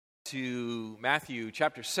To Matthew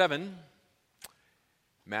chapter 7.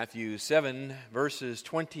 Matthew 7, verses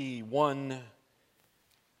 21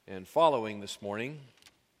 and following this morning.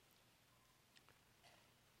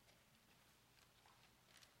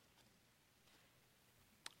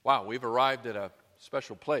 Wow, we've arrived at a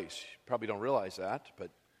special place. You probably don't realize that,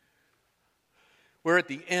 but we're at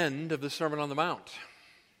the end of the Sermon on the Mount.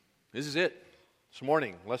 This is it. This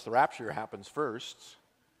morning, unless the rapture happens first,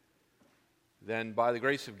 then by the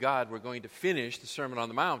grace of God, we're going to finish the Sermon on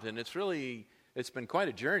the Mount. And it's been quite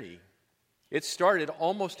a journey. It started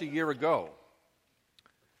almost a year ago.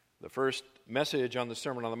 The first message on the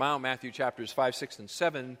Sermon on the Mount, Matthew chapters 5, 6, and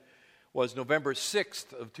 7, was November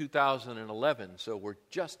 6th of 2011. So we're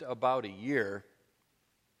just about a year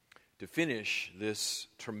to finish this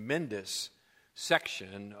tremendous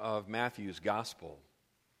section of Matthew's Gospel.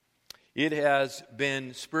 It has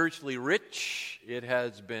been spiritually rich. It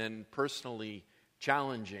has been personally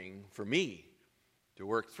challenging for me to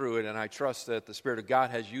work through it, and I trust that the Spirit of God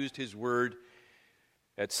has used His Word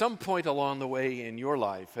at some point along the way in your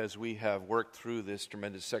life as we have worked through this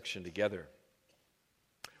tremendous section together.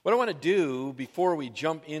 What I want to do before we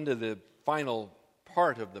jump into the final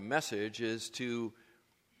part of the message is to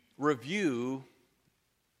review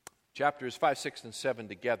chapters 5, 6, and 7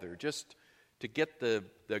 together, just to get the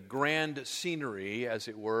grand scenery, as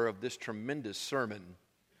it were, of this tremendous sermon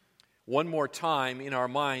one more time in our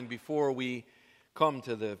mind before we come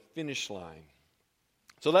to the finish line.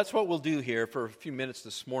 So that's what we'll do here for a few minutes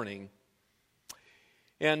this morning.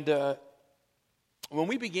 And when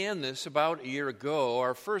we began this about a year ago,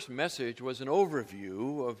 our first message was an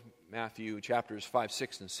overview of Matthew chapters 5,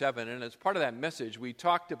 6, and 7. And as part of that message, we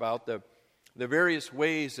talked about the various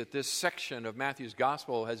ways that this section of Matthew's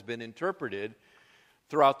Gospel has been interpreted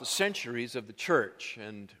throughout the centuries of the church.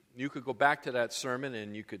 And you could go back to that sermon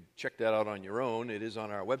and you could check that out on your own. It is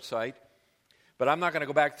on our website. But I'm not going to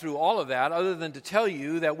go back through all of that other than to tell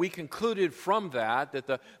you that we concluded from that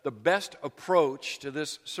the best approach to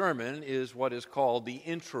this sermon is what is called the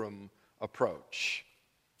interim approach.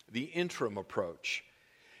 The interim approach.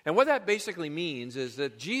 And what that basically means is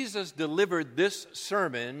that Jesus delivered this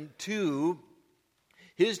sermon to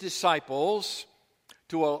His disciples,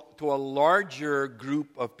 to a larger group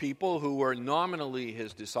of people who were nominally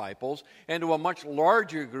His disciples, and to a much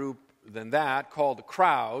larger group than that called the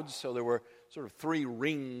crowds. So there were sort of three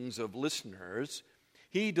rings of listeners.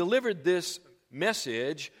 He delivered this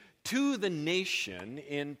message to the nation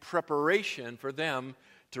in preparation for them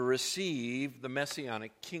to receive the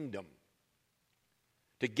Messianic kingdom,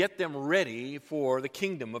 to get them ready for the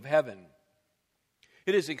kingdom of heaven.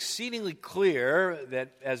 It is exceedingly clear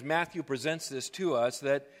that as Matthew presents this to us,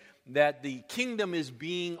 that the kingdom is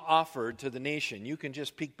being offered to the nation. You can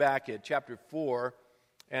just peek back at chapter 4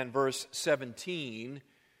 and verse 17,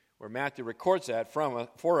 where Matthew records that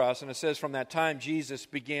for us, and it says, "From that time Jesus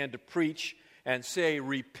began to preach and say,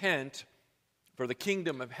 'Repent, for the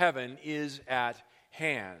kingdom of heaven is at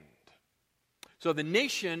hand.'" So the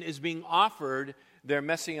nation is being offered their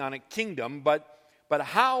messianic kingdom, but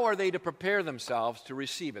how are they to prepare themselves to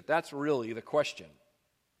receive it? That's really the question.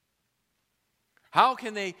 How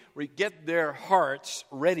can they get their hearts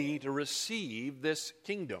ready to receive this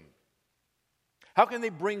kingdom? How can they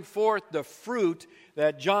bring forth the fruit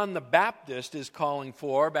that John the Baptist is calling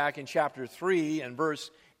for back in chapter 3 and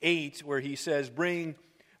verse 8, where he says,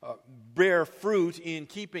 bear fruit in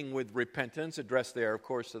keeping with repentance, addressed there, of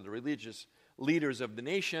course, to the religious leaders of the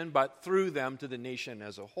nation, but through them to the nation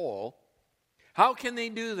as a whole. How can they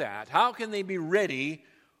do that? How can they be ready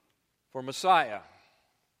for Messiah?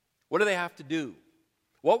 What do they have to do?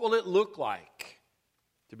 What will it look like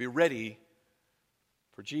to be ready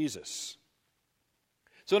for Jesus?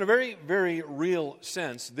 So in a very, very real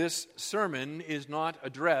sense, this sermon is not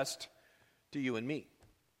addressed to you and me.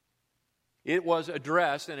 It was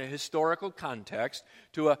addressed in a historical context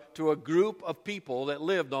to a group of people that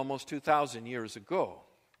lived almost 2,000 years ago.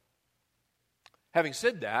 Having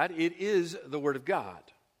said that, it is the Word of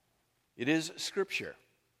God. It is Scripture.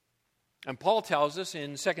 And Paul tells us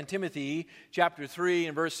in 2 Timothy chapter 3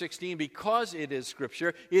 and verse 16, because it is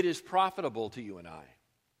Scripture, it is profitable to you and I.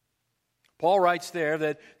 Paul writes there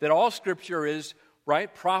that all Scripture is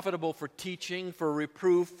profitable for teaching, for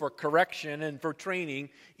reproof, for correction, and for training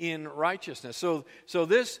in righteousness. So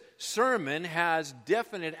this sermon has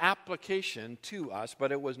definite application to us,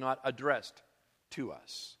 but it was not addressed to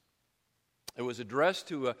us. It was addressed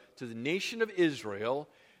to the nation of Israel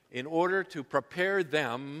in order to prepare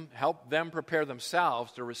them, help them prepare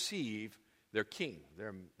themselves to receive their king,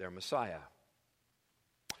 their Messiah.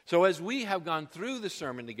 So as we have gone through the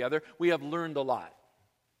sermon together, we have learned a lot.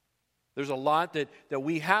 There's a lot that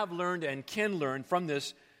we have learned and can learn from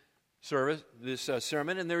this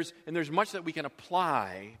sermon, and there's much that we can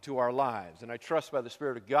apply to our lives. And I trust by the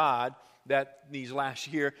Spirit of God that these last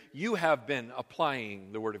year you have been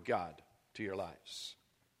applying the Word of God to your lives.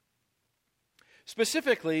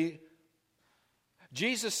 Specifically,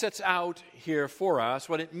 Jesus sets out here for us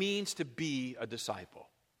what it means to be a disciple.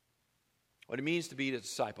 What it means to be a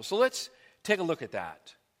disciple. So let's take a look at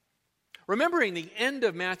that. Remembering the end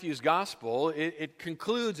of Matthew's gospel, it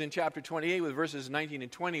concludes in chapter 28 with verses 19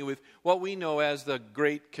 and 20 with what we know as the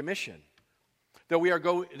Great Commission. That we are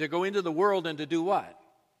to go into the world and to do what?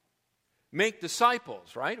 Make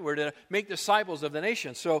disciples, right? We're to make disciples of the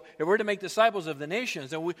nations. So if we're to make disciples of the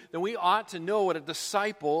nations, then we ought to know what a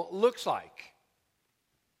disciple looks like.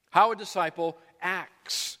 How a disciple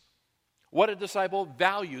acts. What a disciple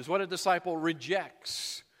values. What a disciple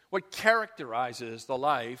rejects. What characterizes the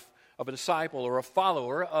life of a disciple or a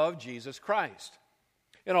follower of Jesus Christ.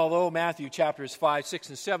 And although Matthew chapters 5, 6,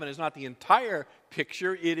 and 7 is not the entire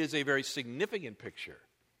picture, it is a very significant picture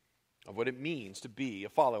of what it means to be a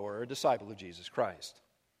follower or a disciple of Jesus Christ.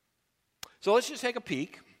 So let's just take a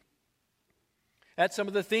peek at some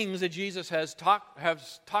of the things that Jesus has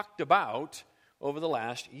talked about over the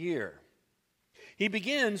last year. He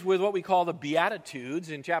begins with what we call the Beatitudes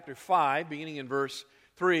in chapter 5, beginning in verse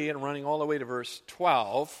 3 and running all the way to verse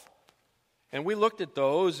 12. And we looked at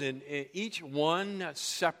those in each one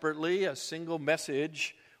separately, a single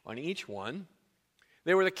message on each one.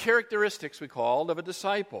 They were the characteristics we called of a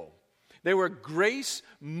disciple. They were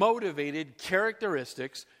grace-motivated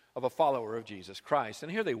characteristics of a follower of Jesus Christ.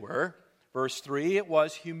 And here they were. Verse 3, it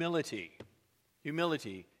was humility.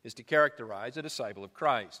 Humility is to characterize a disciple of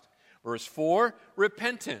Christ. Verse 4,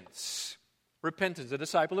 repentance. Repentance. A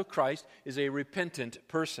disciple of Christ is a repentant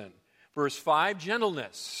person. Verse 5,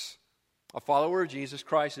 gentleness. A follower of Jesus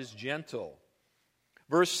Christ is gentle.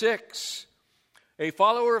 Verse 6, a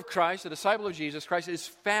follower of Christ, a disciple of Jesus Christ, is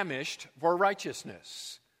famished for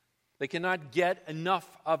righteousness. They cannot get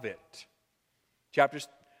enough of it. Chapter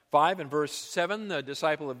 5 and verse 7, the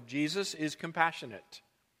disciple of Jesus is compassionate.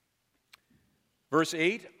 Verse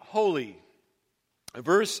 8, holy.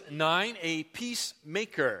 Verse 9, a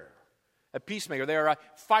peacemaker. A peacemaker. They are a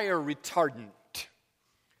fire retardant.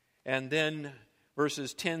 And then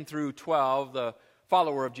verses 10 through 12, the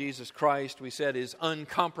follower of Jesus Christ, we said, is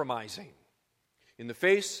uncompromising. In the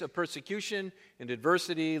face of persecution and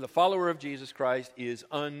adversity, the follower of Jesus Christ is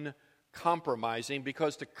uncompromising,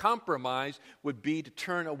 because to compromise would be to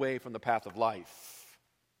turn away from the path of life.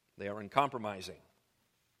 They are uncompromising.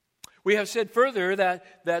 We have said further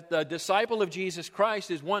that the disciple of Jesus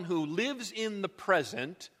Christ is one who lives in the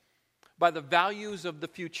present by the values of the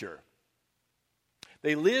future.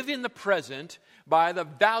 They live in the present by the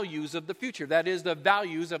values of the future. That is, the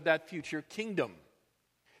values of that future kingdom.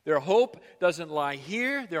 Their hope doesn't lie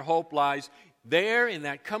here. Their hope lies there in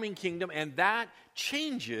that coming kingdom, and that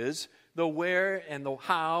changes the where and the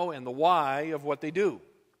how and the why of what they do.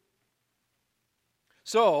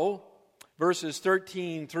 So, verses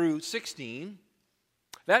 13 through 16,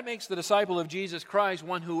 that makes the disciple of Jesus Christ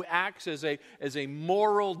one who acts as a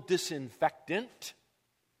moral disinfectant.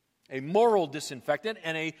 A moral disinfectant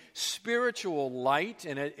and a spiritual light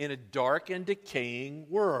in a dark and decaying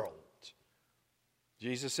world.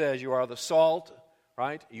 Jesus says you are the salt,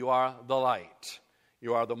 right? You are the light.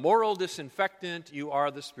 You are the moral disinfectant. You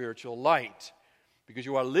are the spiritual light. Because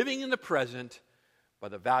you are living in the present by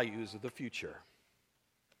the values of the future.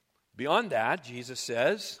 Beyond that, Jesus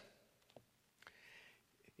says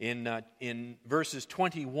in verses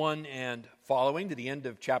 21 and following to the end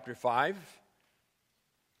of chapter 5,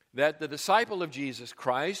 that the disciple of Jesus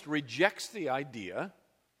Christ rejects the idea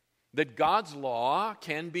that God's law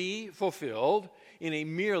can be fulfilled in a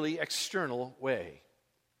merely external way.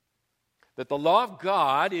 That the law of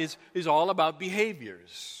God is all about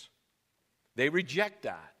behaviors. They reject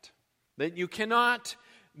that. That you cannot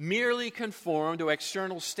merely conform to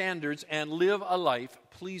external standards and live a life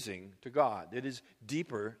pleasing to God. It is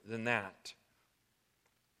deeper than that.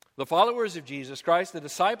 The followers of Jesus Christ, the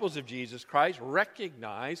disciples of Jesus Christ,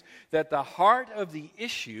 recognize that the heart of the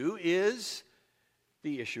issue is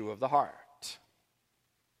the issue of the heart.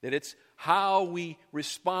 That it's how we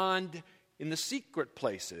respond in the secret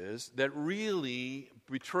places that really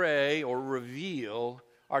betray or reveal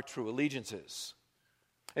our true allegiances.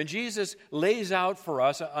 And Jesus lays out for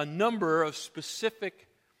us a number of specific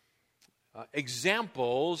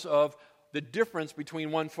examples of the difference between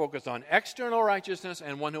one focused on external righteousness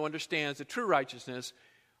and one who understands that true righteousness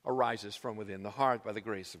arises from within the heart by the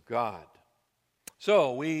grace of God.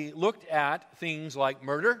 So we looked at things like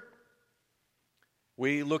murder.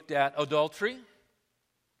 We looked at adultery.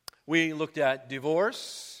 We looked at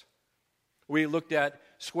divorce. We looked at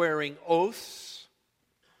swearing oaths.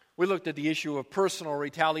 We looked at the issue of personal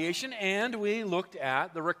retaliation, and we looked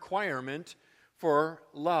at the requirement for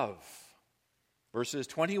love. Verses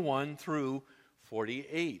 21 through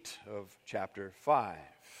 48 of chapter 5.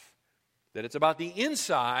 That it's about the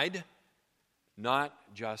inside, not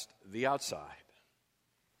just the outside.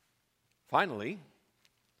 Finally,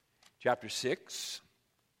 chapter 6,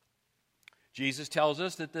 Jesus tells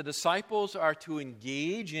us that the disciples are to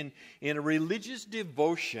engage in a religious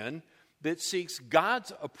devotion that seeks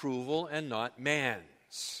God's approval and not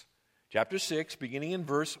man's. Chapter 6, beginning in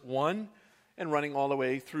verse 1 and running all the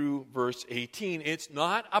way through verse 18. It's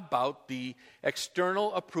not about the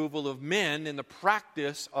external approval of men in the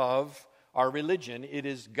practice of our religion. It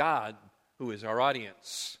is God who is our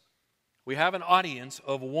audience. We have an audience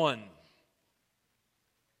of one.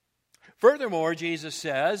 Furthermore, Jesus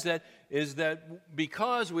says that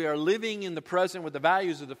because we are living in the present with the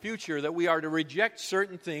values of the future, that we are to reject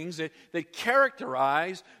certain things that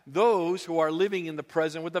characterize those who are living in the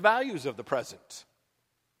present with the values of the present.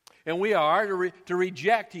 And we are to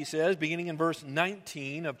reject, he says, beginning in verse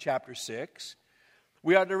 19 of chapter 6,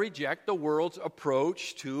 we are to reject the world's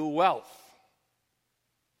approach to wealth.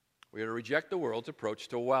 We are to reject the world's approach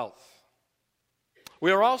to wealth.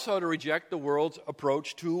 We are also to reject the world's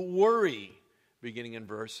approach to worry, beginning in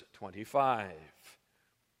verse 25.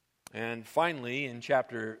 And finally, in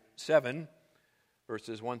chapter 7,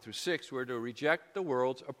 verses 1 through 6, we're to reject the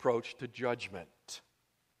world's approach to judgment.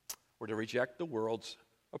 We're to reject the world's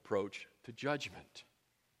approach to judgment.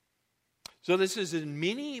 So this is in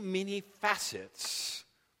many, many facets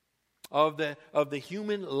of the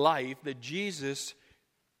human life that Jesus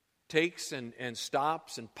takes and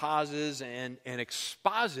stops and pauses and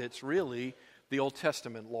exposits, really, the Old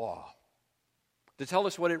Testament law to tell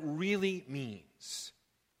us what it really means.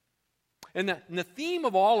 And the theme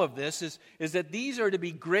of all of this is that these are to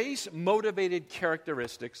be grace-motivated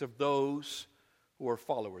characteristics of those who are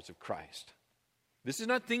followers of Christ. This is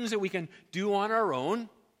not things that we can do on our own.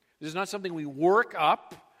 This is not something we work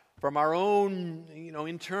up from our own,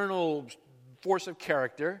 internal force of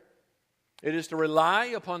character. It is to rely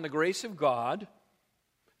upon the grace of God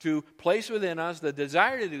to place within us the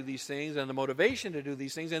desire to do these things and the motivation to do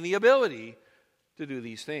these things and the ability to do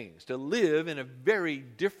these things, to live in a very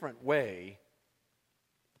different way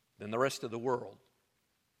than the rest of the world.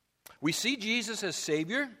 We see Jesus as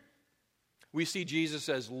Savior. We see Jesus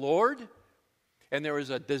as Lord. And there is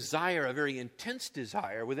a desire, a very intense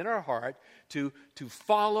desire within our heart to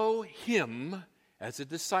follow Him as a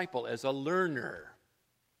disciple, as a learner,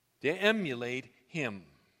 to emulate Him.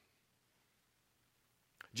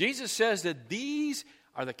 Jesus says that these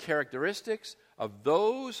are the characteristics of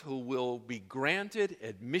those who will be granted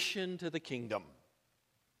admission to the kingdom.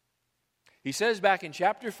 He says back in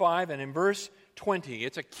chapter 5 and in verse 20,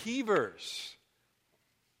 it's a key verse.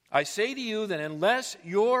 I say to you that unless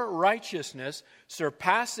your righteousness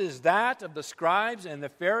surpasses that of the scribes and the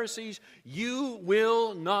Pharisees, you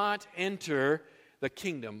will not enter the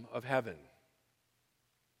kingdom of heaven.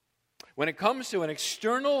 When it comes to an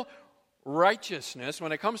external righteousness,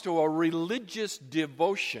 when it comes to a religious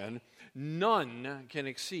devotion, none can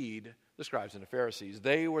exceed the scribes and the Pharisees.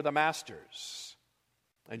 They were the masters.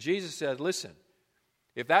 And Jesus said, listen,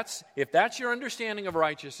 if that's your understanding of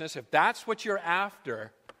righteousness, if that's what you're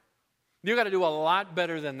after, you've got to do a lot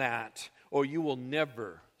better than that, or you will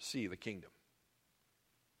never see the kingdom.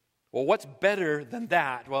 Well, what's better than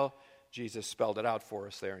that? Well, Jesus spelled it out for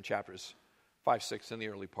us there in chapters 5, 6, and the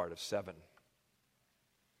early part of 7.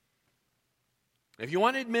 If you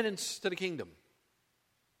want admittance to the kingdom,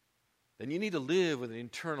 then you need to live with an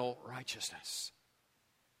internal righteousness.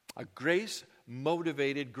 A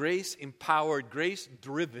grace-motivated, grace-empowered,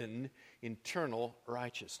 grace-driven internal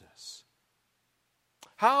righteousness.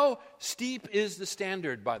 How steep is the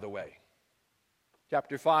standard, by the way?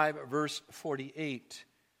 Chapter 5, verse 48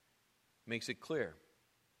 makes it clear.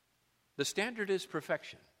 The standard is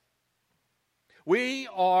perfection. We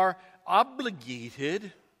are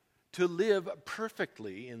obligated to live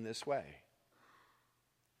perfectly in this way.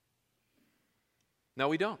 No,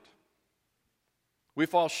 we don't. We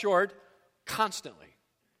fall short constantly.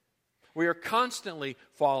 We are constantly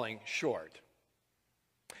falling short.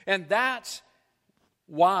 And that's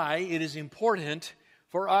why it is important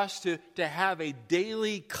for us to have a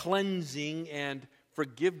daily cleansing and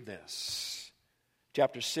forgiveness.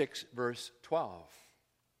 Chapter 6, verse 12.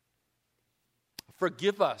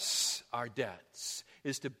 Forgive us our debts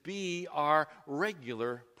is to be our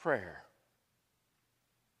regular prayer.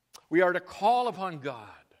 We are to call upon God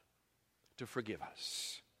to forgive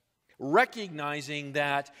us. Recognizing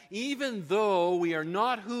that even though we are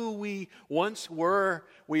not who we once were,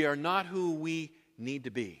 we are not who we need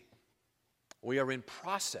to be. We are in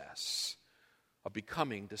process of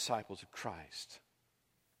becoming disciples of Christ.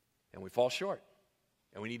 And we fall short.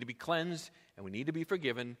 And we need to be cleansed, and we need to be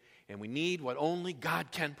forgiven, and we need what only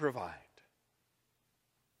God can provide.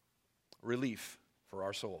 Relief for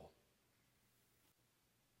our soul.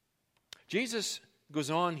 Jesus goes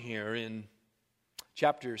on here in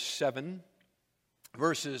chapter 7,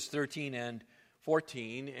 verses 13 and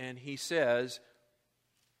 14, and he says,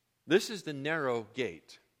 this is the narrow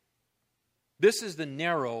gate. This is the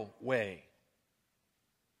narrow way.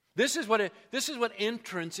 This is what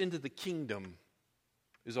entrance into the kingdom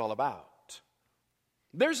is all about.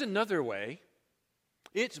 There's another way.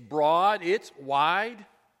 It's broad, it's wide.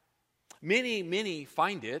 Many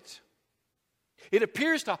find it. It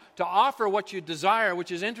appears to offer what you desire,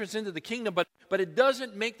 which is entrance into the kingdom, but it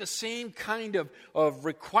doesn't make the same kind of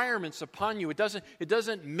requirements upon you. It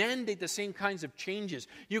doesn't mandate the same kinds of changes.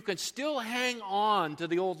 You can still hang on to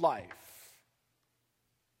the old life.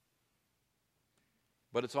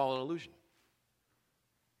 But it's all an illusion.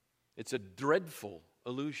 It's a dreadful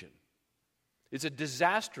illusion. It's a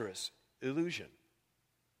disastrous illusion.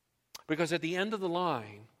 Because at the end of the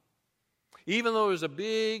line, even though there's a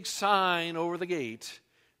big sign over the gate,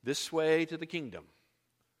 this way to the kingdom,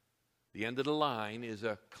 the end of the line is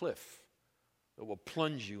a cliff that will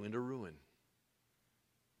plunge you into ruin.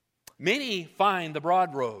 Many find the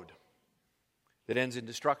broad road that ends in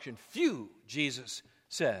destruction. Few, Jesus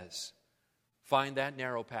says, find that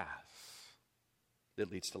narrow path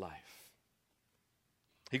that leads to life.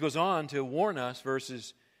 He goes on to warn us,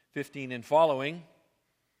 verses 15 and following,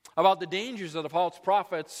 about the dangers of the false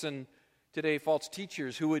prophets and today false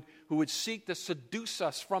teachers who would seek to seduce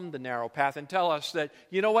us from the narrow path and tell us that,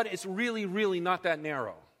 you know what, it's really not that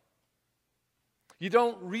narrow. You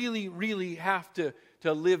don't really have to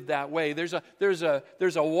live that way. There's a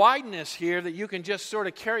wideness here that you can just sort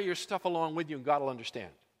of carry your stuff along with you and God will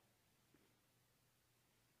understand.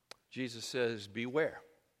 Jesus says, beware.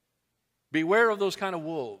 Beware of those kind of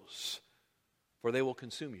wolves, for they will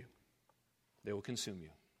consume you. They will consume you.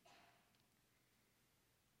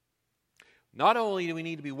 Not only do we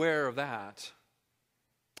need to be aware of that,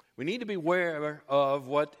 we need to be aware of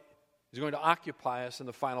what is going to occupy us in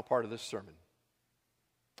the final part of this sermon.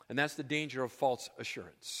 And that's the danger of false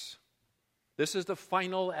assurance. This is the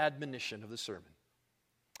final admonition of the sermon.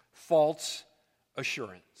 False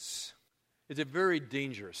assurance. It's a very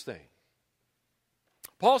dangerous thing.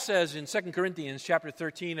 Paul says in 2 Corinthians chapter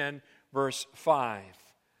 13 and verse 5,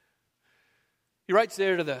 he writes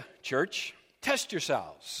there to the church, test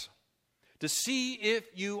yourselves to see if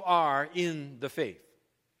you are in the faith.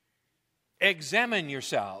 Examine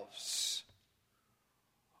yourselves.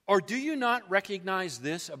 Or do you not recognize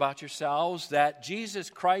this about yourselves, that Jesus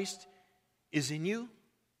Christ is in you?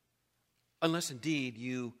 Unless indeed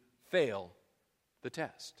you fail the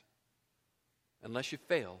test. Unless you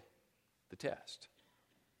fail the test.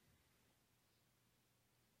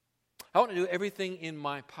 I want to do everything in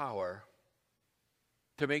my power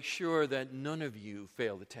to make sure that none of you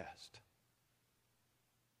fail the test.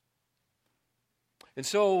 And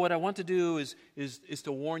so what I want to do is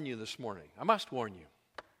to warn you this morning. I must warn you.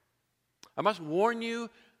 I must warn you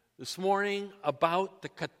this morning about the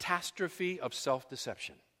catastrophe of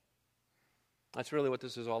self-deception. That's really what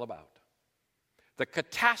this is all about. The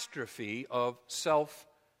catastrophe of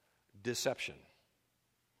self-deception.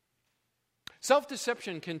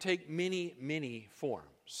 Self-deception can take many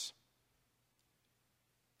forms.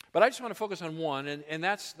 But I just want to focus on one, and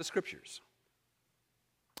that's the Scriptures.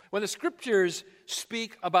 When the Scriptures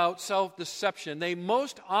speak about self-deception, they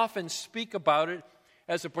most often speak about it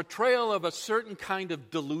as a portrayal of a certain kind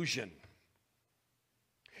of delusion.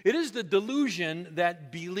 It is the delusion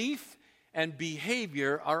that belief and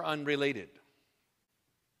behavior are unrelated.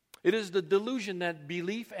 It is the delusion that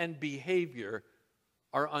belief and behavior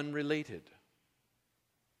are unrelated.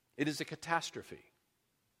 It is a catastrophe.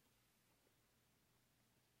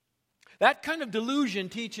 That kind of delusion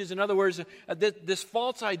teaches, in other words, this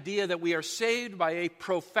false idea that we are saved by a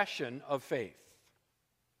profession of faith.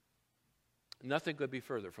 Nothing could be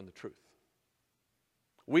further from the truth.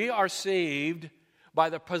 We are saved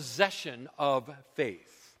by the possession of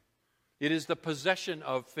faith. It is the possession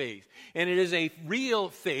of faith. And it is a real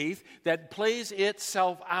faith that plays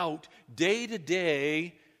itself out day to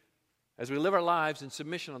day as we live our lives in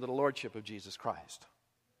submission under the Lordship of Jesus Christ.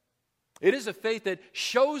 It is a faith that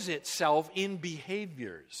shows itself in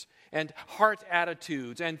behaviors and heart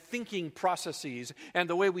attitudes and thinking processes and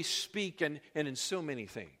the way we speak and in so many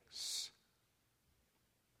things.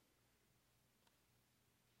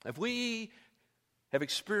 If we have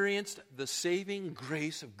experienced the saving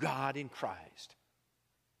grace of God in Christ,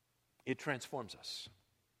 it transforms us.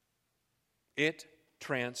 It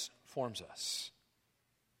transforms us.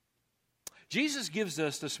 Jesus gives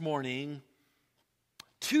us this morning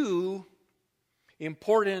two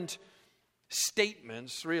important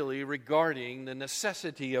statements, really, regarding the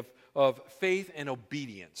necessity of faith and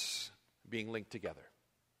obedience being linked together.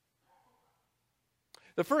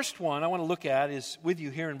 The first one I want to look at is with you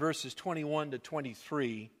here in verses 21 to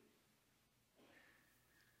 23.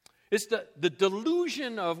 It's the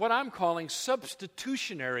delusion of what I'm calling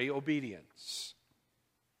substitutionary obedience.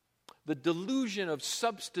 The delusion of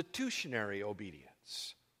substitutionary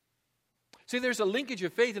obedience. See, there's a linkage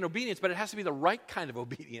of faith and obedience, but it has to be the right kind of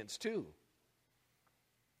obedience too.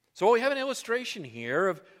 So we have an illustration here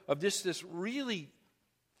of this really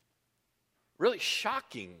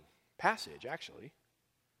shocking passage, actually,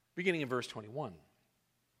 beginning in verse 21.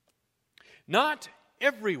 Not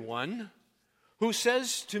everyone who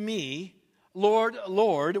says to me, Lord,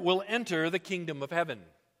 Lord, will enter the kingdom of heaven,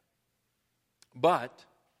 but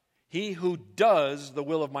he who does the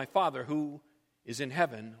will of my Father who is in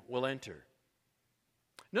heaven will enter.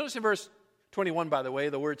 Notice in verse 21, by the way,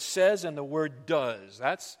 the word says and the word does.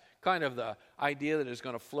 That's kind of the idea that is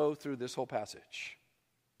going to flow through this whole passage.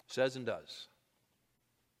 Says and does.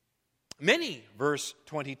 Many, verse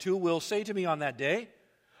 22, will say to me on that day,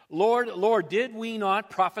 Lord, Lord, did we not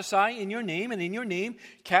prophesy in your name, and in your name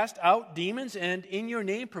cast out demons, and in your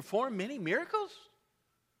name perform many miracles?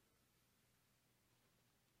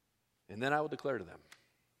 And then I will declare to them,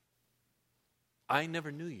 I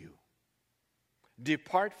never knew you.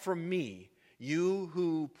 Depart from me, you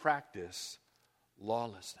who practice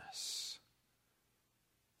lawlessness.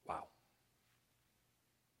 Wow.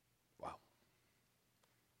 Wow.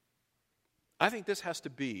 I think this has to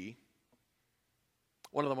be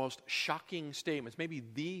one of the most shocking statements, maybe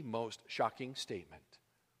the most shocking statement,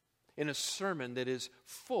 in a sermon that is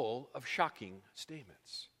full of shocking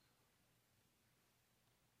statements.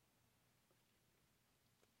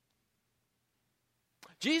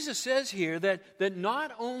 Jesus says here that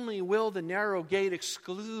not only will the narrow gate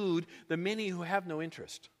exclude the many who have no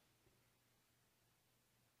interest,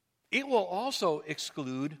 it will also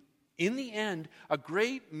exclude, in the end, a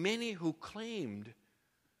great many who claimed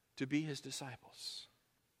to be his disciples.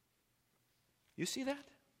 You see that?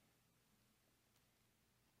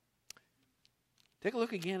 Take a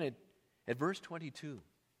look again at verse 22.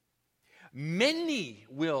 Many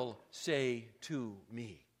will say to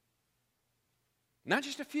me. Not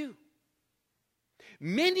just a few.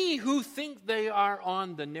 Many who think they are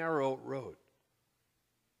on the narrow road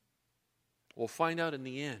will find out in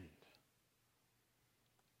the end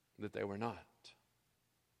that they were not.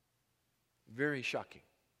 Very shocking.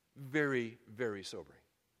 Very, very sobering.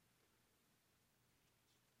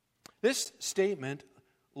 This statement,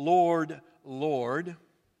 Lord, Lord,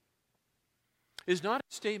 is not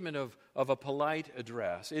a statement of a polite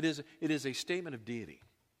address. It is a statement of deity.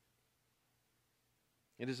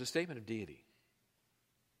 It is a statement of deity.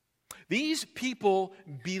 These people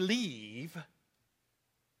believe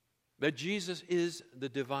that Jesus is the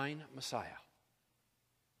divine Messiah.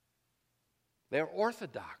 They're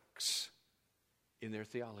orthodox in their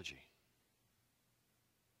theology.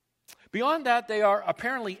 Beyond that, they are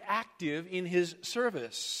apparently active in his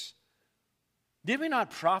service. Did we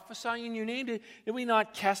not prophesy in your name? Did we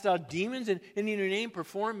not cast out demons and in your name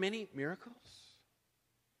perform many miracles?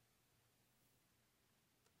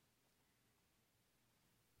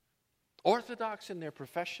 Orthodox in their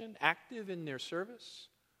profession, active in their service.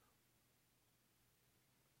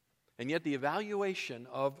 And yet the evaluation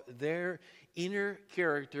of their inner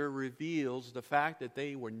character reveals the fact that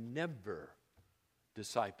they were never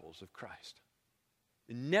disciples of Christ.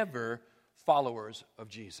 Never followers of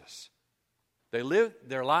Jesus. They lived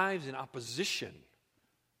their lives in opposition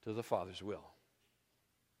to the Father's will.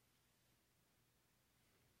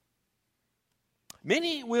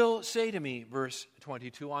 Many will say to me, verse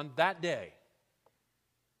 22, on that day.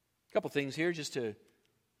 A couple things here just to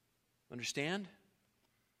understand.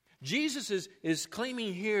 Jesus is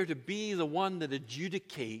claiming here to be the one that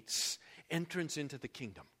adjudicates entrance into the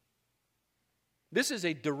kingdom. This is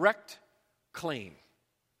a direct claim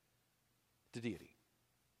to deity.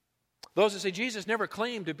 Those that say Jesus never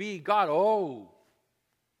claimed to be God,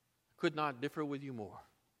 could not differ with you more.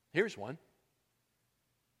 Here's one.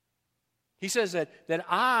 He says that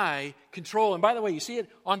I control, and by the way, you see it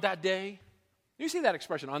on that day? You see that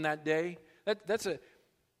expression, on that day? That's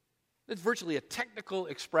virtually a technical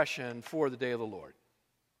expression for the day of the Lord.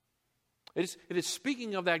 It is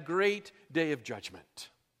speaking of that great day of judgment.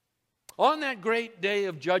 On that great day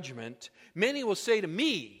of judgment, many will say to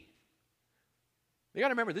me, you got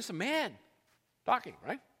to remember, this is a man talking,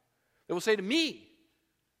 right? They will say to me,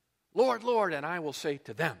 Lord, Lord, and I will say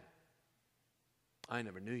to them, I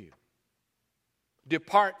never knew you.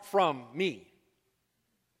 Depart from me.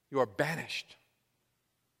 You are banished.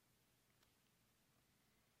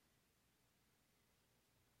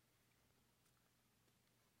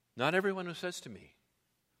 Not everyone who says to me,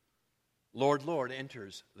 Lord, Lord,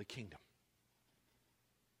 enters the kingdom.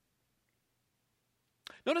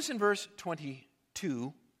 Notice in verse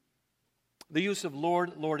 22, the use of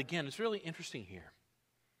Lord, Lord again. It's really interesting here.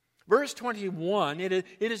 Verse 21, it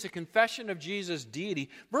is a confession of Jesus'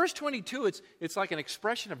 deity. Verse 22, it's like an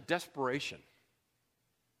expression of desperation.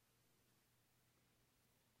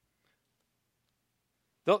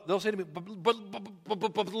 They'll say to me,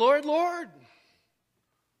 but Lord, Lord,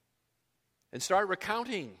 and start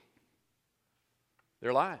recounting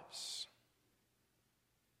their lives.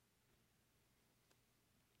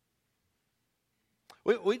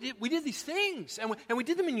 We did these things, and we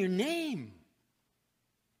did them in your name.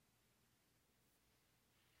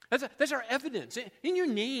 That's our evidence. In your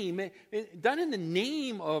name, done in the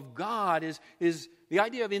name of God, is the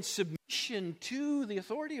idea of in submission to the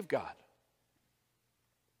authority of God.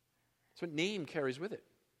 That's what name carries with it.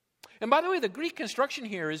 And by the way, the Greek construction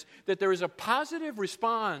here is that there is a positive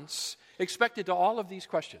response expected to all of these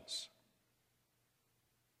questions.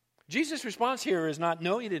 Jesus' response here is not,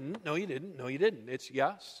 no, you didn't, no, you didn't, no, you didn't. It's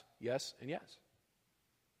yes, yes, and yes.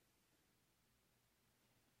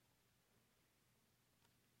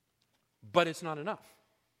 But it's not enough.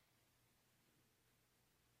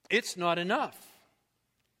 It's not enough.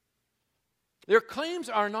 Their claims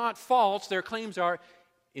are not false. Their claims are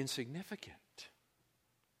insignificant,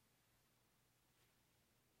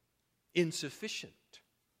 insufficient.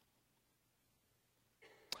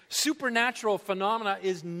 Supernatural phenomena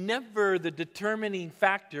is never the determining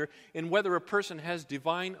factor in whether a person has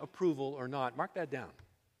divine approval or not. Mark that down.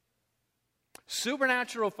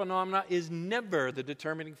 Supernatural phenomena is never the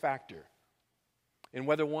determining factor in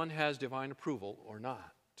whether one has divine approval or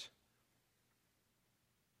not.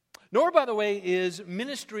 Nor, by the way, is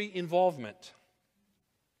ministry involvement.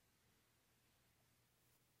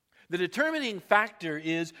 The determining factor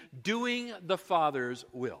is doing the Father's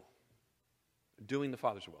will. Doing the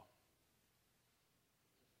Father's will.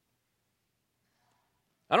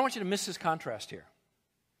 I don't want you to miss this contrast here.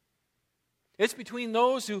 It's between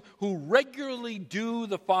those who regularly do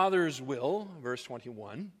the Father's will, verse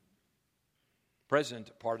 21,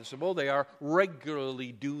 present participle, they are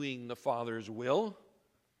regularly doing the Father's will.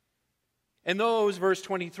 And those, verse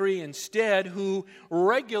 23, instead, who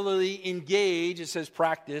regularly engage, it says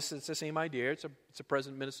practice, it's the same idea, it's a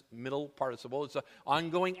present middle participle, it's an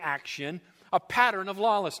ongoing action, a pattern of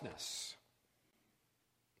lawlessness.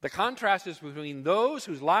 The contrast is between those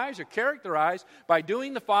whose lives are characterized by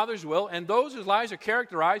doing the Father's will and those whose lives are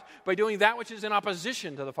characterized by doing that which is in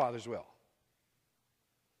opposition to the Father's will.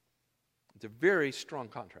 It's a very strong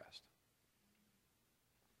contrast.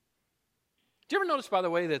 Do you ever notice, by the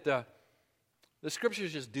way, that the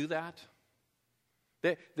Scriptures just do that?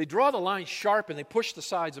 They draw the line sharp and they push the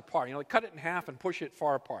sides apart. They cut it in half and push it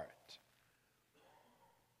far apart.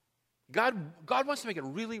 God wants to make it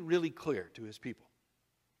really, really clear to His people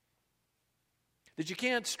that you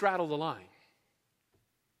can't straddle the line.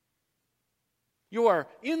 You are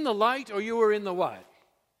in the light or you are in the what?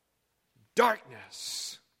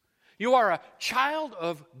 Darkness. You are a child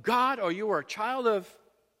of God or you are a child of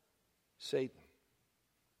Satan.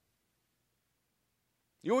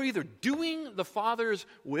 You are either doing the Father's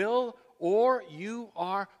will or you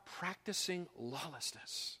are practicing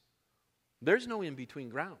lawlessness. There's no in-between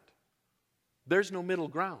ground. There's no middle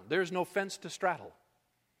ground. There's no fence to straddle.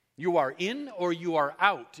 You are in or you are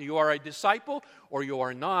out. You are a disciple or you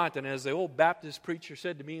are not. And as the old Baptist preacher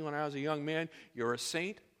said to me when I was a young man, you're a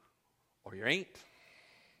saint or you ain't.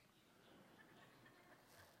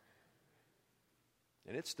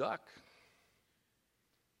 And it stuck.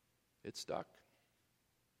 It stuck.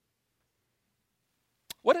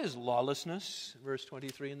 What is lawlessness, verse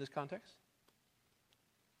 23 in this context?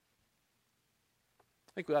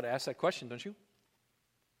 I think we ought to ask that question, don't you?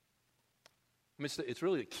 I mean, it's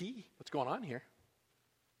really the key. What's going on here?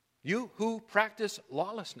 You who practice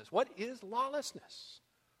lawlessness. What is lawlessness?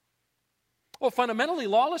 Well, fundamentally,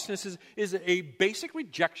 lawlessness is a basic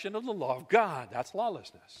rejection of the law of God. That's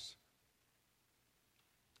lawlessness.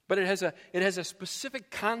 But it has a specific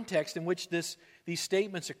context in which these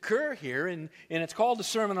statements occur here, and it's called the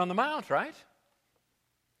Sermon on the Mount, right?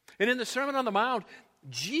 And in the Sermon on the Mount,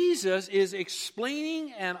 Jesus is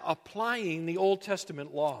explaining and applying the Old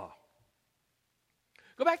Testament law.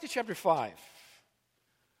 Go back to chapter 5,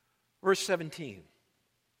 verse 17.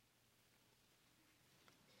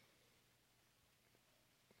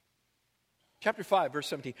 Chapter 5, verse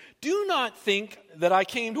 17. Do not think that I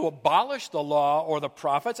came to abolish the law or the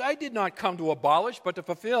prophets. I did not come to abolish, but to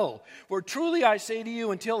fulfill. For truly I say to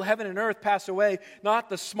you, until heaven and earth pass away, not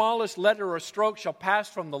the smallest letter or stroke shall pass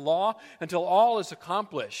from the law until all is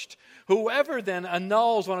accomplished. Whoever then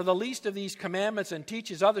annuls one of the least of these commandments and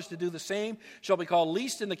teaches others to do the same shall be called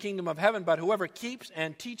least in the kingdom of heaven. But whoever keeps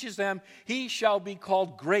and teaches them, he shall be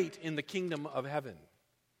called great in the kingdom of heaven.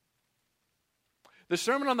 The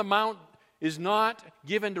Sermon on the Mount is not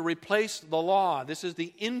given to replace the law. This is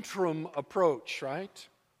the interim approach, right?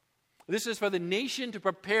 This is for the nation to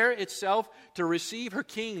prepare itself to receive her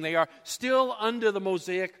king. They are still under the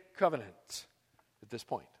Mosaic covenant at this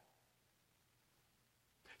point.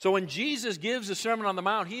 So when Jesus gives the Sermon on the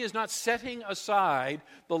Mount, he is not setting aside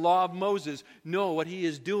the law of Moses. No, what he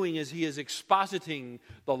is doing is he is expositing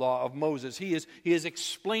the law of Moses. He is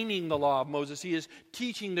explaining the law of Moses. He is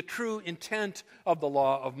teaching the true intent of the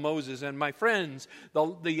law of Moses. And my friends,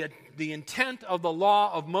 the intent of the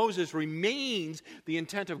law of Moses remains the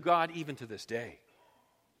intent of God even to this day.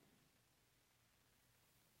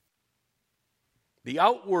 The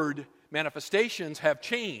outward manifestations have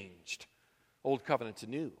changed, Old Covenant to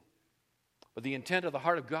New. But the intent of the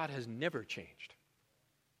heart of God has never changed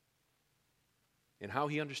in how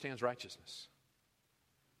he understands righteousness.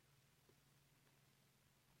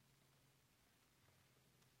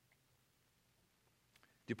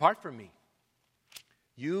 Depart from me,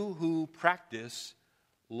 you who practice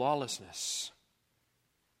lawlessness.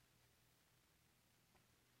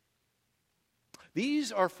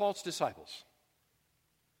 These are false disciples.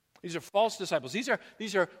 These are false disciples.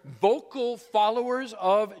 These are vocal followers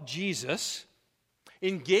of Jesus,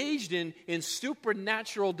 engaged in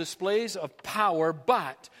supernatural displays of power,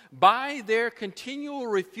 but by their continual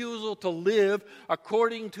refusal to live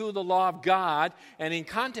according to the law of God, and in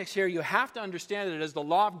context here, you have to understand it as the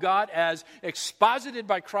law of God as exposited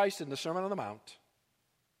by Christ in the Sermon on the Mount,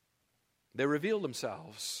 they reveal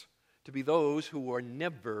themselves to be those who were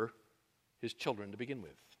never his children to begin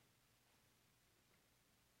with.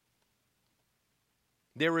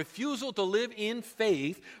 Their refusal to live in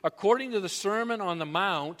faith, according to the Sermon on the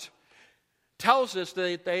Mount, tells us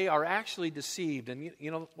that they are actually deceived. And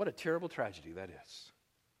you know, what a terrible tragedy that is.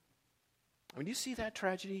 I mean, do you see that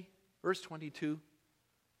tragedy? Verse 22.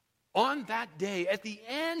 On that day, at the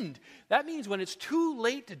end, that means when it's too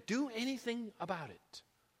late to do anything about it.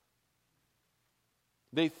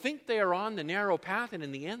 They think they are on the narrow path, and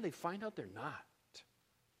in the end, they find out they're not.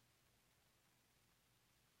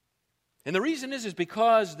 And the reason is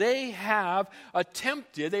because they have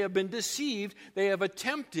been deceived, they have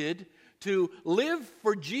attempted to live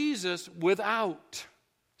for Jesus without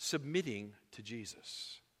submitting to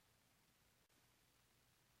Jesus.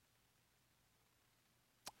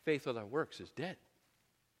 Faith without works is dead.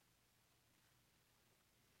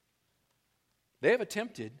 They have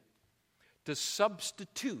attempted to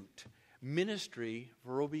substitute ministry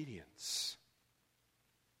for obedience.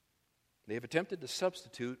 They have attempted to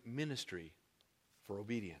substitute ministry for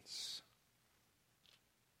obedience.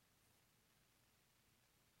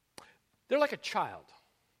 They're like a child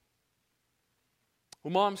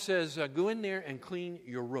who mom says, go in there and clean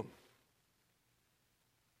your room.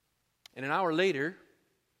 And an hour later,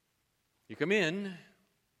 you come in,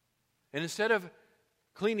 and instead of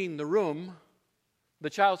cleaning the room,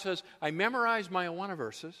 the child says, I memorized my Awana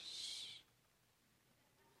verses.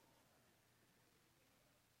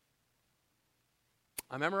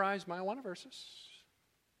 I memorized my Awana verses.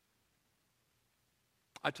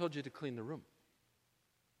 I told you to clean the room.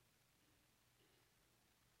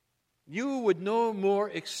 You would no more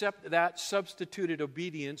accept that substituted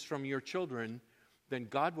obedience from your children than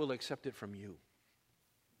God will accept it from you.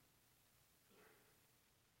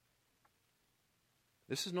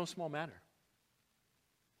 This is no small matter.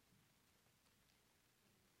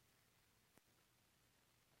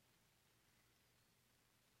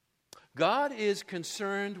 God is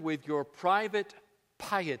concerned with your private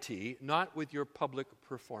piety, not with your public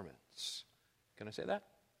performance. Can I say that?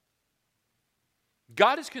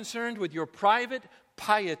 God is concerned with your private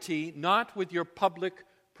piety, not with your public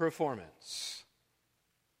performance.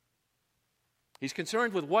 He's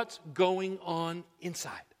concerned with what's going on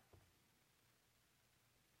inside.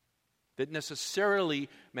 That necessarily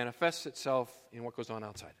manifests itself in what goes on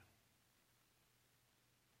outside.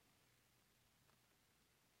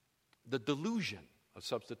 The delusion of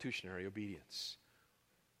substitutionary obedience.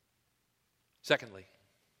 Secondly,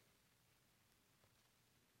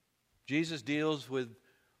 Jesus deals with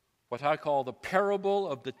what I call the parable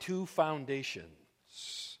of the two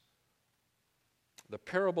foundations. The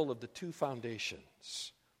parable of the two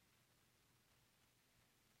foundations.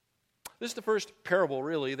 This is the first parable,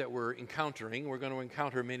 really, that we're encountering. We're going to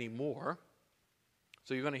encounter many more.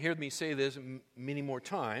 So you're going to hear me say this many more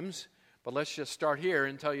times. But let's just start here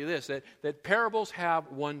and tell you this, that parables have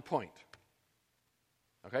one point.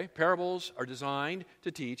 Okay? Parables are designed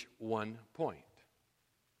to teach one point.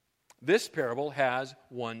 This parable has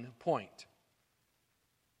one point.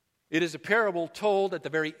 It is a parable told at the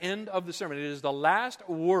very end of the sermon. It is the last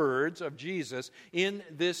words of Jesus in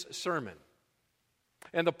this sermon.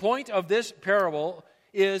 And the point of this parable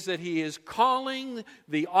is that he is calling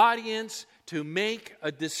the audience to make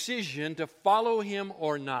a decision to follow him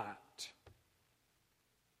or not.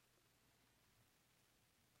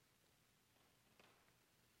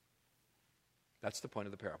 That's the point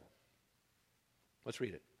of the parable. Let's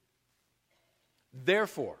read it.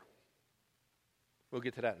 Therefore, we'll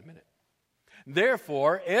get to that in a minute.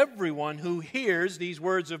 Therefore, everyone who hears these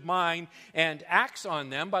words of mine and acts on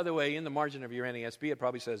them, by the way, in the margin of your NASB, it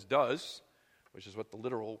probably says does, which is what the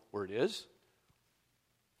literal word is.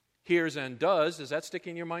 Hears and does that stick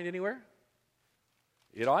in your mind anywhere?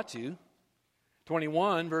 It ought to.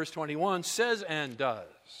 21, verse 21 says and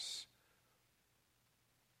does.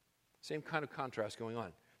 Same kind of contrast going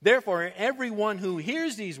on. Therefore, everyone who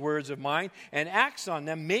hears these words of mine and acts on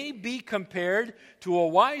them may be compared to a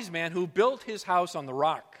wise man who built his house on the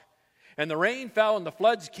rock. And the rain fell, and the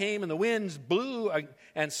floods came, and the winds blew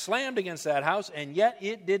and slammed against that house, and yet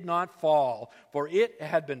it did not fall, for it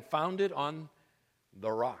had been founded on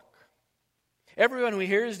the rock. Everyone who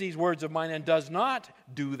hears these words of mine and does not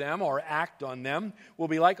do them or act on them will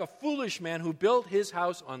be like a foolish man who built his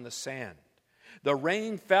house on the sand. The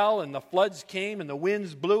rain fell, and the floods came, and the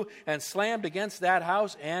winds blew and slammed against that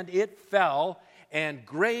house, and it fell, and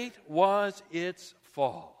great was its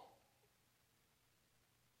fall.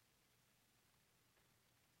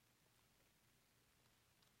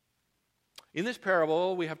 In this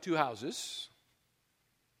parable, we have two houses,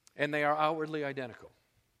 and they are outwardly identical.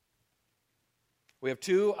 We have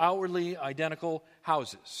two outwardly identical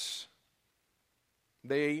houses.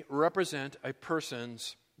 They represent a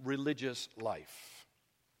person's religious life.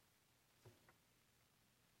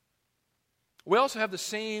 We also have the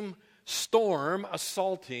same storm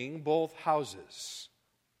assaulting both houses.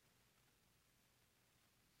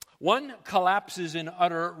 One collapses in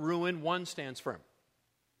utter ruin, one stands firm.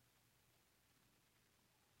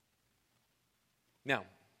 Now,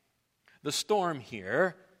 the storm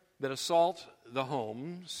here that assault the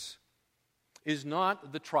homes is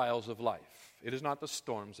not the trials of life. It is not the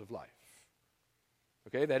storms of life.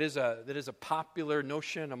 Okay, that is a popular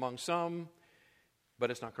notion among some, but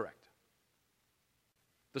it's not correct.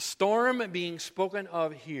 The storm being spoken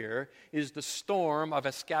of here is the storm of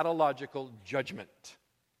eschatological judgment.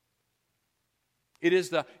 It is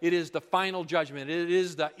the final judgment. It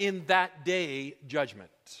is the in that day judgment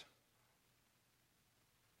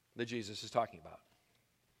that Jesus is talking about.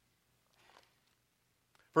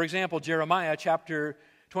 For example, Jeremiah chapter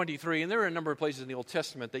 23, and there are a number of places in the Old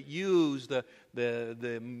Testament that use the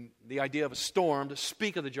idea of a storm to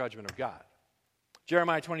speak of the judgment of God.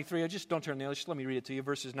 Jeremiah 23, just don't turn there, just let me read it to you,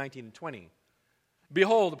 verses 19 and 20.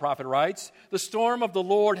 Behold, the prophet writes, the storm of the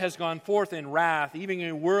Lord has gone forth in wrath, even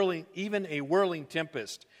a whirling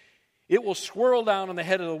tempest. It will swirl down on the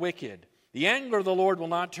head of the wicked. The anger of the Lord will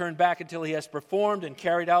not turn back until he has performed and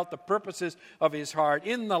carried out the purposes of his heart.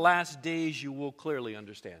 In the last days you will clearly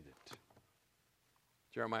understand it.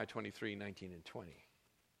 Jeremiah 23, 19 and 20.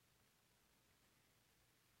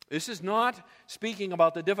 This is not speaking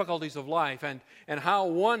about the difficulties of life and how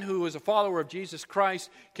one who is a follower of Jesus Christ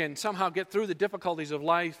can somehow get through the difficulties of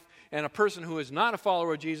life, and a person who is not a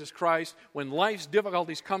follower of Jesus Christ, when life's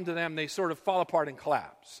difficulties come to them, they sort of fall apart and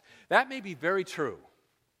collapse. That may be very true,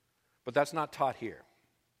 but that's not taught here.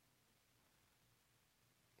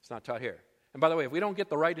 It's not taught here. And by the way, if we don't get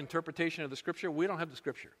the right interpretation of the Scripture, we don't have the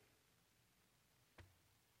Scripture.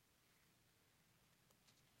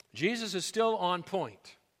 Jesus is still on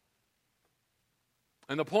point.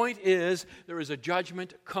 And the point is, there is a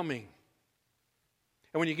judgment coming.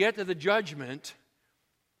 And when you get to the judgment,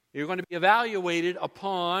 you're going to be evaluated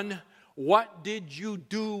upon what did you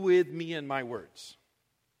do with me and my words.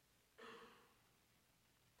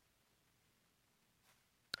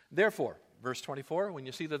 Therefore, verse 24, when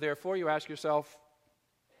you see the therefore, you ask yourself,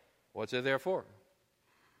 what's it there for?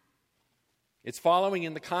 It's following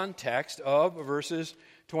in the context of verses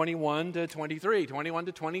 21 to 23. 21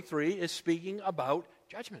 to 23 is speaking about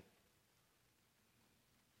judgment.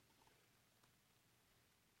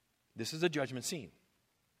 This is a judgment scene.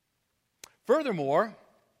 Furthermore,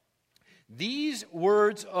 these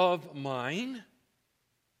words of mine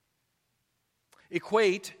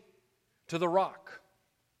equate to the rock.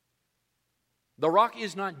 The rock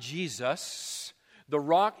is not Jesus. The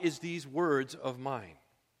rock is these words of mine.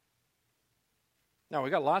 Now, we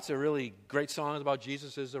got lots of really great songs about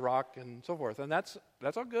Jesus as the rock and so forth, and that's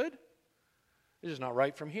all good. It's just not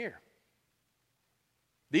right from here.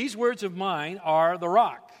 These words of mine are the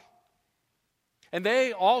rock. And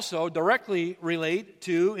they also directly relate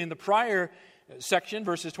to, in the prior section,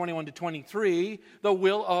 verses 21 to 23, the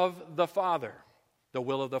will of the Father. The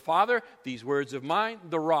will of the Father, these words of mine,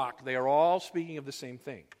 the rock. They are all speaking of the same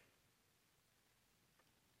thing.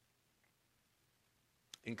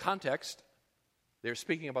 In context, they're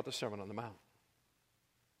speaking about the Sermon on the Mount.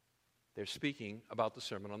 They're speaking about the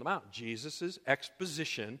Sermon on the Mount, Jesus'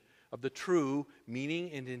 exposition of the true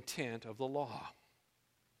meaning and intent of the law.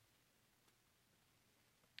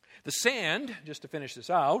 The sand, just to finish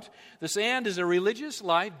this out, the sand is a religious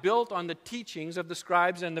life built on the teachings of the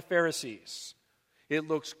scribes and the Pharisees. It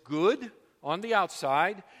looks good on the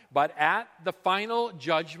outside, but at the final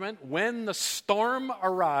judgment, when the storm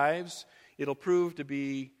arrives, it'll prove to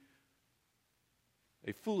be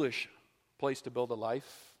a foolish place to build a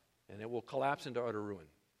life, and it will collapse into utter ruin.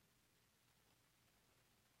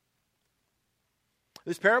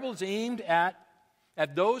 This parable is aimed at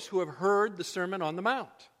those who have heard the Sermon on the Mount.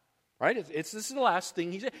 Right? This is the last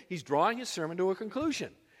thing he said. He's drawing his sermon to a conclusion.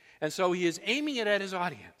 And so he is aiming it at his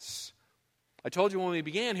audience. I told you when we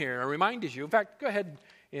began here, I reminded you. In fact, go ahead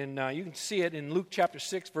and you can see it in Luke chapter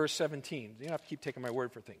 6, verse 17. You don't have to keep taking my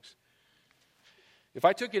word for things. If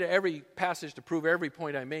I took you to every passage to prove every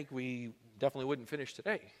point I make, we definitely wouldn't finish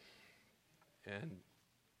today. And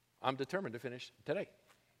I'm determined to finish today.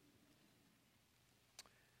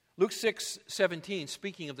 Luke 6:17,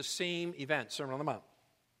 speaking of the same event, Sermon on the Mount.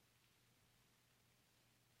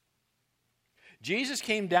 Jesus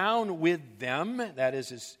came down with them, that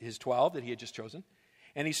is his 12 that he had just chosen,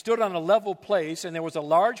 and he stood on a level place, and there was a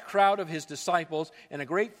large crowd of his disciples and a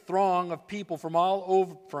great throng of people from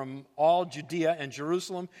all Judea and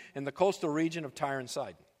Jerusalem and the coastal region of Tyre and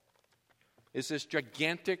Sidon. It's this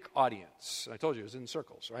gigantic audience. I told you it was in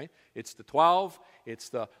circles, right? It's the 12. It's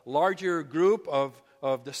the larger group of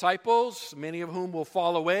disciples, many of whom will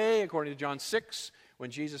fall away, according to John 6, when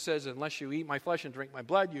Jesus says, unless you eat my flesh and drink my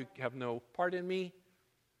blood, you have no part in me.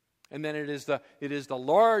 And then it is the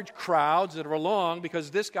large crowds that are along because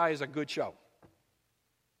this guy is a good show.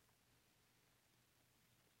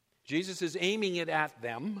 Jesus is aiming it at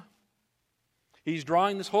them. He's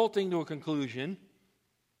drawing this whole thing to a conclusion.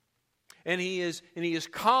 And he is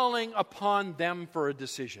calling upon them for a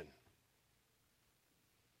decision.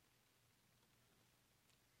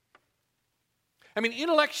 I mean,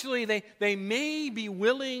 intellectually, they may be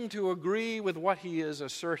willing to agree with what he is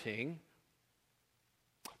asserting,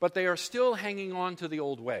 but they are still hanging on to the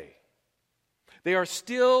old way. They are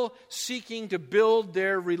still seeking to build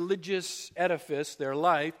their religious edifice, their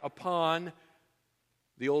life, upon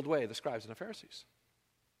the old way, the scribes and the Pharisees.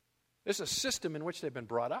 This is a system in which they've been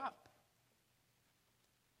brought up.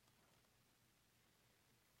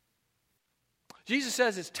 Jesus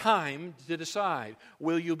says it's time to decide.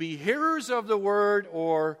 Will you be hearers of the word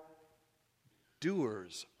or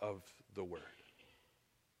doers of the word?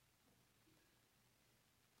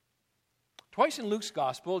 Twice in Luke's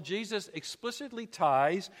gospel, Jesus explicitly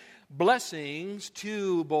ties blessings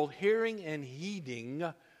to both hearing and heeding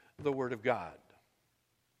the word of God.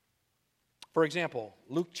 For example,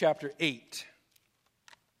 Luke chapter 8.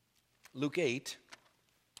 Luke 8,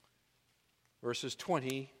 verses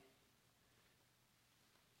 20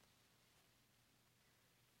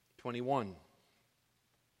 21.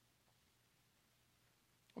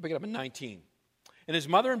 We'll pick it up in 19. And his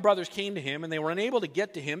mother and brothers came to him, and they were unable to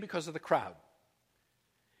get to him because of the crowd.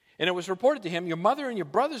 And it was reported to him, your mother and your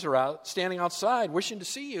brothers are out, standing outside, wishing to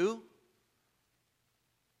see you.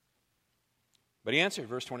 But he answered,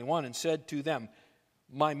 verse 21, and said to them,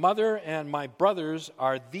 my mother and my brothers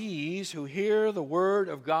are these who hear the word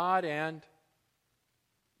of God and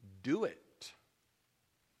do it.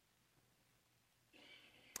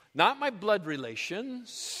 Not my blood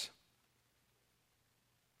relations,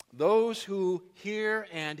 those who hear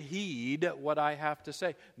and heed what I have to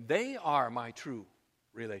say. They are my true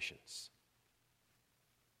relations.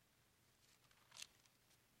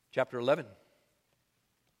 Chapter 11.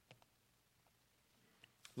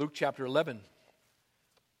 Luke chapter 11.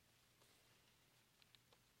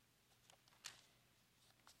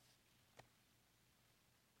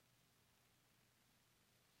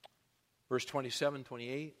 Verse 27,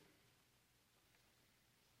 28.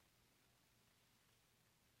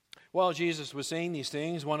 While Jesus was saying these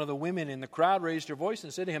things, one of the women in the crowd raised her voice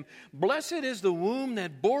and said to him, "Blessed is the womb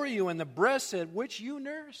that bore you and the breasts at which you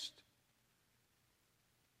nursed.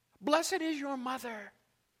 Blessed is your mother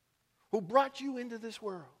who brought you into this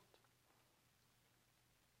world."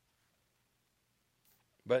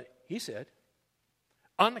 But he said,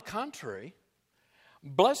 "On the contrary,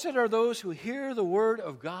 blessed are those who hear the word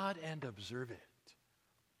of God and observe it.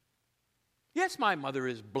 Yes, my mother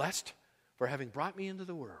is blessed for having brought me into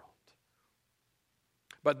the world.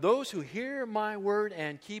 But those who hear my word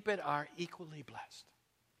and keep it are equally blessed."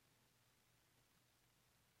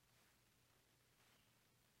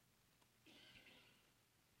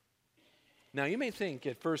 Now, you may think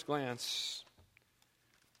at first glance,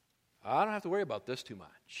 I don't have to worry about this too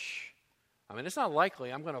much. I mean, it's not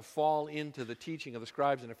likely I'm going to fall into the teaching of the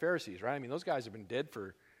scribes and the Pharisees, right? I mean, those guys have been dead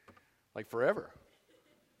for like forever.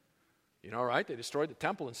 You know, right? They destroyed the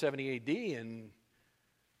temple in 70 AD and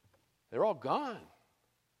they're all gone.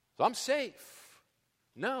 So I'm safe.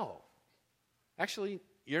 No. Actually,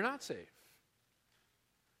 you're not safe.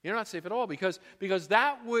 You're not safe at all because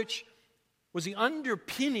that which was the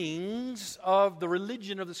underpinnings of the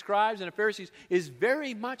religion of the scribes and the Pharisees is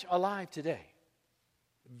very much alive today.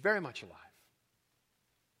 Very much alive.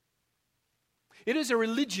 It is a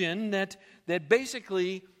religion that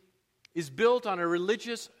basically is built on a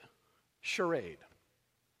religious charade.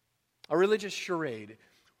 A religious charade.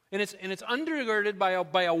 And it's undergirded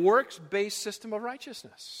by a works-based system of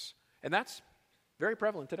righteousness. And that's very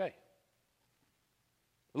prevalent today.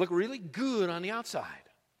 They look really good on the outside.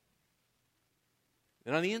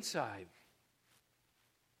 And on the inside,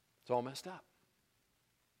 it's all messed up.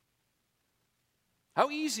 How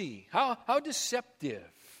easy, how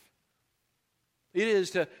deceptive it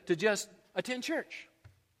is to just attend church.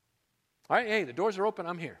 All right, hey, the doors are open,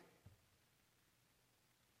 I'm here.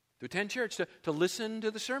 To attend church, to listen to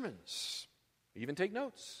the sermons, even take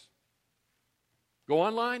notes. Go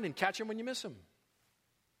online and catch them when you miss them.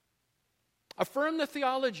 Affirm the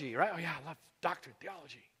theology, right? Oh yeah, I love doctrine,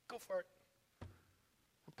 theology. Go for it.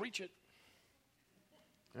 I'll preach it.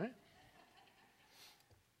 All right?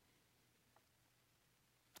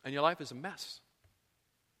 And your life is a mess.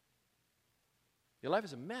 Your life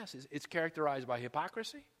is a mess. It's characterized by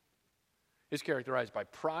hypocrisy. It's characterized by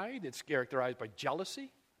pride. It's characterized by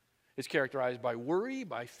jealousy. It's characterized by worry,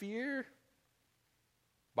 by fear,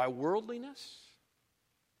 by worldliness.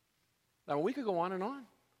 Now, we could go on and on.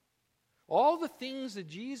 All the things that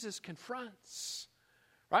Jesus confronts,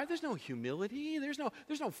 right? There's no humility. There's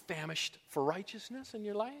no famished for righteousness in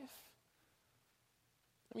your life.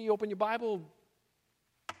 I mean, you open your Bible,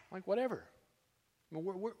 like whatever. I mean,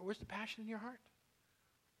 where's the passion in your heart?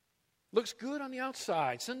 Looks good on the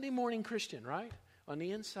outside. Sunday morning Christian, right? On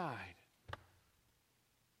the inside,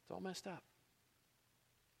 it's all messed up.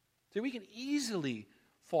 See, we can easily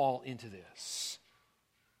fall into this.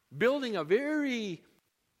 Building a very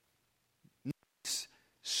nice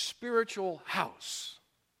spiritual house.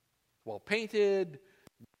 Well painted,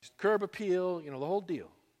 curb appeal, the whole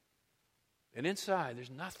deal. And inside,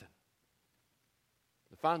 there's nothing.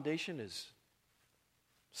 The foundation is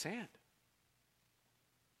sand.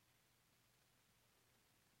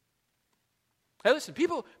 Hey, listen,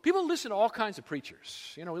 people listen to all kinds of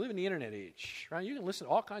preachers. We live in the internet age, right? You can listen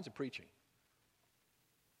to all kinds of preaching.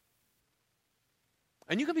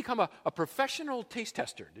 And you can become a professional taste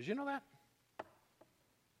tester. Did you know that?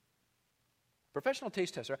 Professional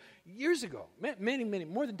taste tester. Years ago, many,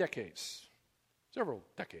 more than decades, several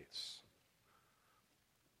decades.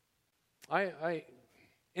 I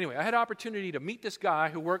had an opportunity to meet this guy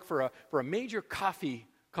who worked for a major coffee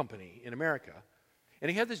company in America. And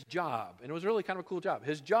he had this job, and it was really kind of a cool job.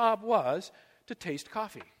 His job was to taste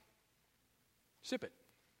coffee. Sip it.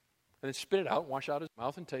 And then spit it out, wash out his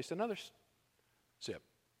mouth, and taste another sip.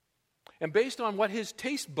 And based on what his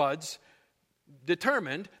taste buds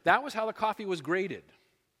determined, that was how the coffee was graded.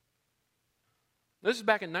 This is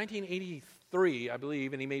back in 1983, I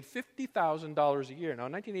believe, and he made $50,000 a year. Now,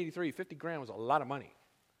 in 1983, 50 grand was a lot of money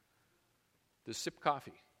to sip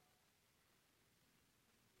coffee.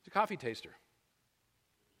 He's a coffee taster.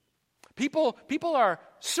 People are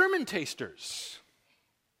sermon tasters.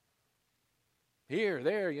 Here,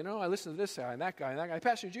 there, I listen to this guy and that guy and that guy.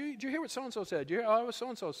 Pastor, did you hear what so-and-so said? Did you hear what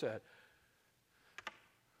so-and-so said?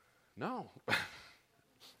 No.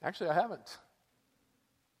 Actually, I haven't.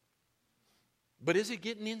 But is it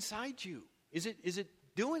getting inside you? Is it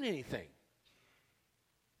doing anything?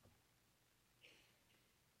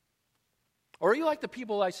 Or are you like the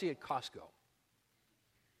people I see at Costco?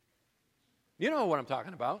 You know what I'm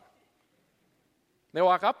talking about. They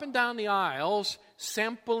walk up and down the aisles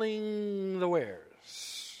sampling the wares.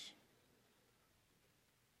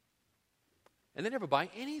 and they never buy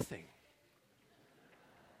anything.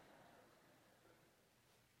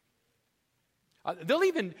 They'll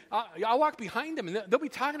even, I'll walk behind them and they'll be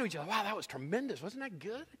talking to each other. Wow, that was tremendous. Wasn't that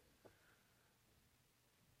good?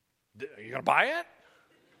 Are you going to buy it?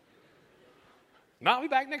 No, I'll be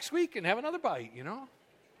back next week and have another bite, you know.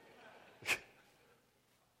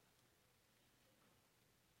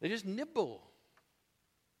 They just nibble.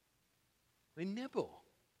 They nibble.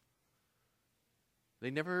 They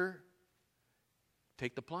never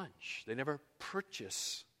take the plunge. They never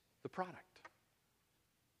purchase the product.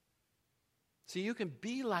 See, you can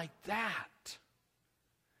be like that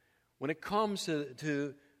when it comes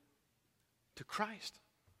to Christ,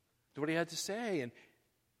 to what he had to say. And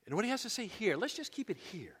what he has to say here, let's just keep it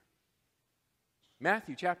here.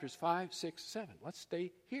 Matthew chapters 5, 6, 7. Let's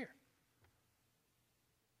stay here.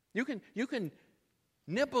 You can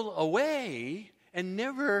nibble away and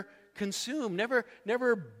never consume, never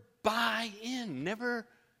buy in, never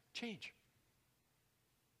change.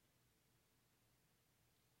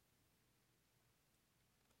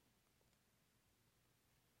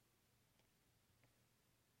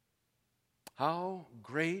 How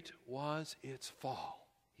great was its fall,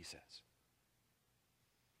 he says.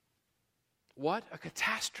 What a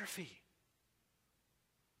catastrophe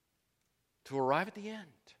to arrive at the end.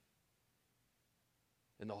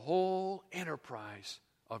 And the whole enterprise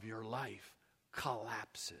of your life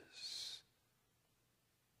collapses.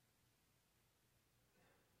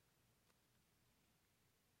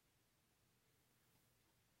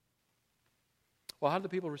 Well, how did the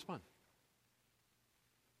people respond?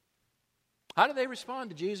 How did they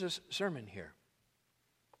respond to Jesus' sermon here?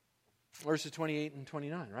 Verses 28 and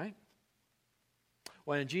 29, right?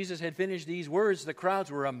 When Jesus had finished these words, the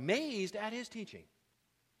crowds were amazed at his teaching.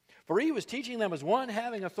 For he was teaching them as one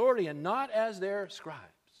having authority and not as their scribes.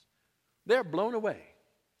 They're blown away.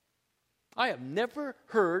 I have never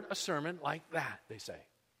heard a sermon like that, they say.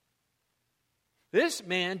 This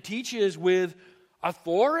man teaches with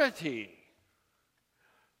authority.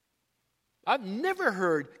 I've never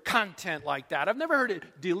heard content like that. I've never heard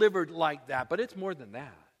it delivered like that, but it's more than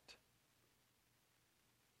that.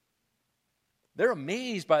 They're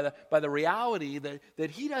amazed by the reality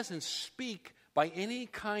that he doesn't speak by any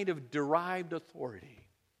kind of derived authority.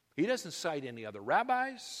 He doesn't cite any other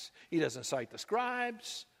rabbis. He doesn't cite the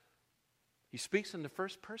scribes. He speaks in the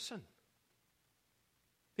first person.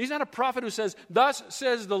 He's not a prophet who says, "Thus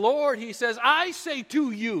says the Lord." He says, "I say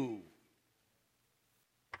to you."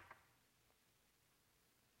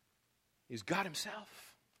 He's God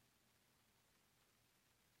himself.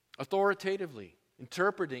 Authoritatively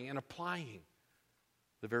interpreting and applying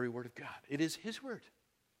the very word of God. It is his word.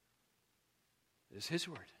 It is his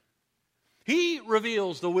word. He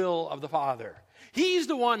reveals the will of the Father. He's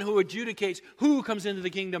the one who adjudicates who comes into the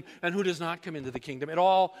kingdom and who does not come into the kingdom. It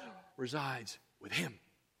all resides with him.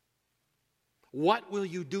 What will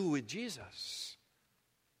you do with Jesus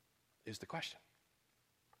is the question.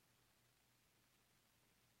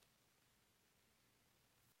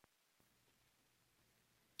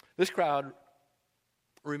 This crowd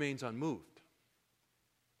remains unmoved.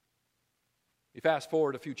 You fast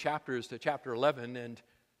forward a few chapters to chapter 11, and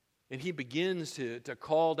he begins to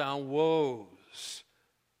call down woes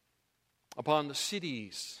upon the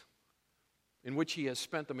cities in which he has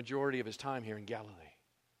spent the majority of his time here in Galilee.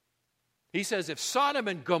 He says, if Sodom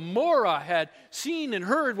and Gomorrah had seen and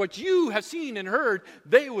heard what you have seen and heard,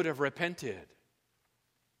 they would have repented.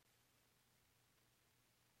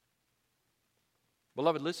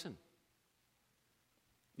 Beloved, listen.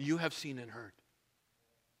 You have seen and heard.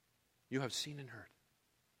 You have seen and heard.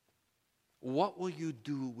 What will you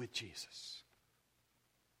do with Jesus?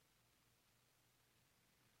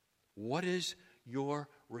 What is your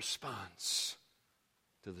response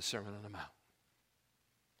to the Sermon on the Mount?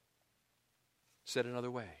 Said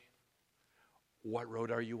another way, what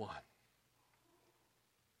road are you on?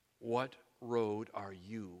 What road are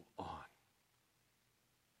you on?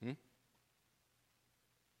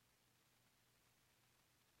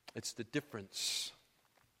 It's the difference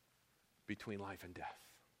between life and death.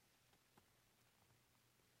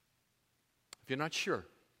 If you're not sure,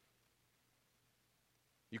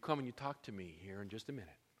 you come and you talk to me here in just a minute.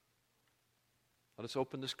 Let us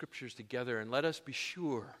open the scriptures together and let us be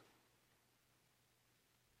sure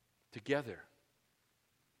together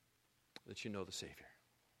that you know the Savior.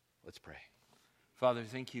 Let's pray. Father,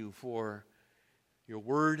 thank you for your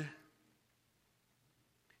word.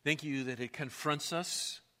 Thank you that it confronts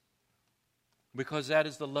us, because that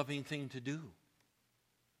is the loving thing to do.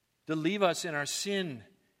 To leave us in our sin,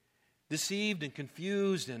 deceived and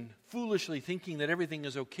confused and foolishly thinking that everything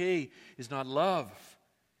is okay, is not love,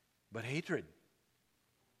 but hatred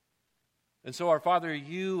And so, our Father,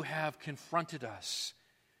 you have confronted us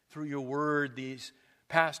through your word these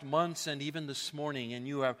past months and even this morning, and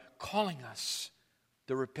you are calling us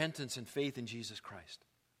to repentance and faith in Jesus Christ.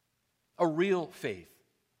 A real faith,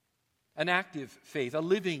 an active faith, a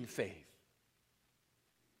living faith.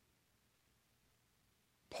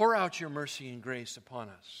 Pour out your mercy and grace upon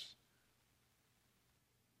us.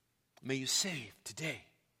 May you save today.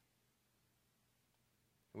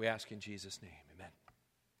 We ask in Jesus' name. Amen.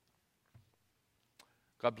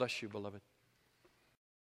 God bless you, beloved.